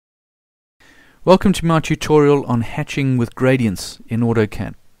Welcome to my tutorial on hatching with gradients in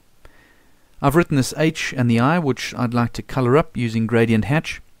AutoCAD. I've written this H and the I, which I'd like to color up using gradient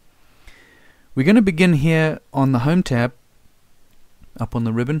hatch. We're going to begin here on the Home tab, up on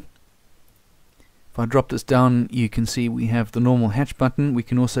the ribbon. If I drop this down, you can see we have the normal hatch button. We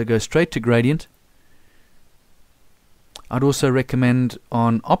can also go straight to gradient. I'd also recommend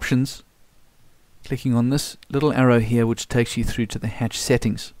on options, clicking on this little arrow here, which takes you through to the hatch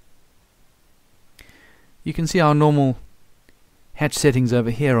settings. You can see our normal hatch settings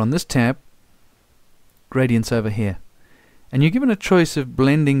over here on this tab, gradients over here. And you're given a choice of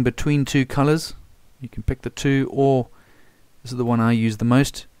blending between two colors. You can pick the two, or this is the one I use the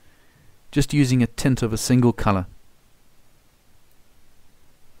most, just using a tint of a single color.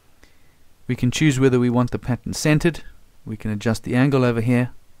 We can choose whether we want the pattern centered. We can adjust the angle over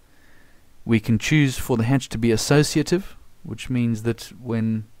here. We can choose for the hatch to be associative, which means that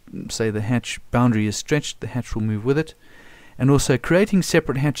when, say, the hatch boundary is stretched, the hatch will move with it. And also creating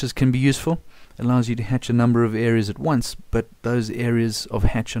separate hatches can be useful. It allows you to hatch a number of areas at once, but those areas of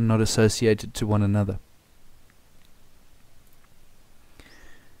hatch are not associated to one another.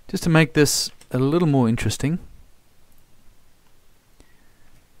 Just to make this a little more interesting,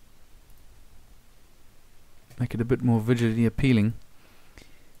 make it a bit more visually appealing,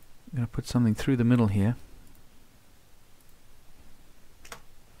 I'm going to put something through the middle here.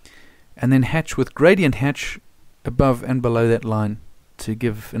 And then hatch with gradient hatch above and below that line to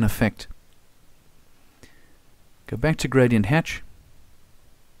give an effect. Go back to gradient hatch.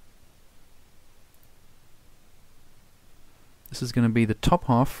 This is going to be the top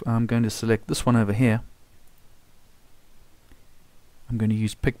half. I'm going to select this one over here. I'm going to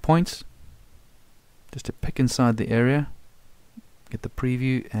use pick points just to pick inside the area, get the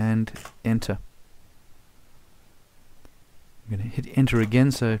preview and enter. I'm going to hit enter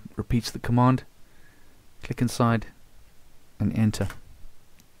again so it repeats the command. Click inside and enter.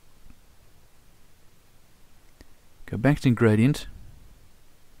 Go back to gradient.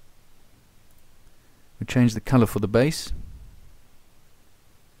 We change the color for the base.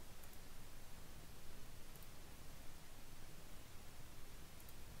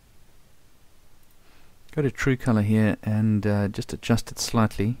 Go to true color here and just adjust it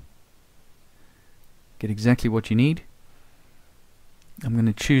slightly. Get exactly what you need. I'm going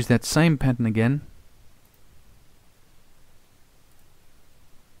to choose that same pattern again.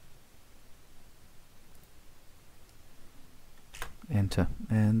 Enter,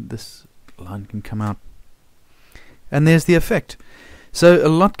 and this line can come out. And there's the effect. So a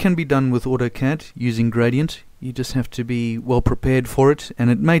lot can be done with AutoCAD using gradient. You just have to be well prepared for it,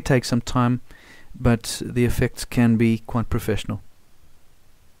 and it may take some time, but the effects can be quite professional.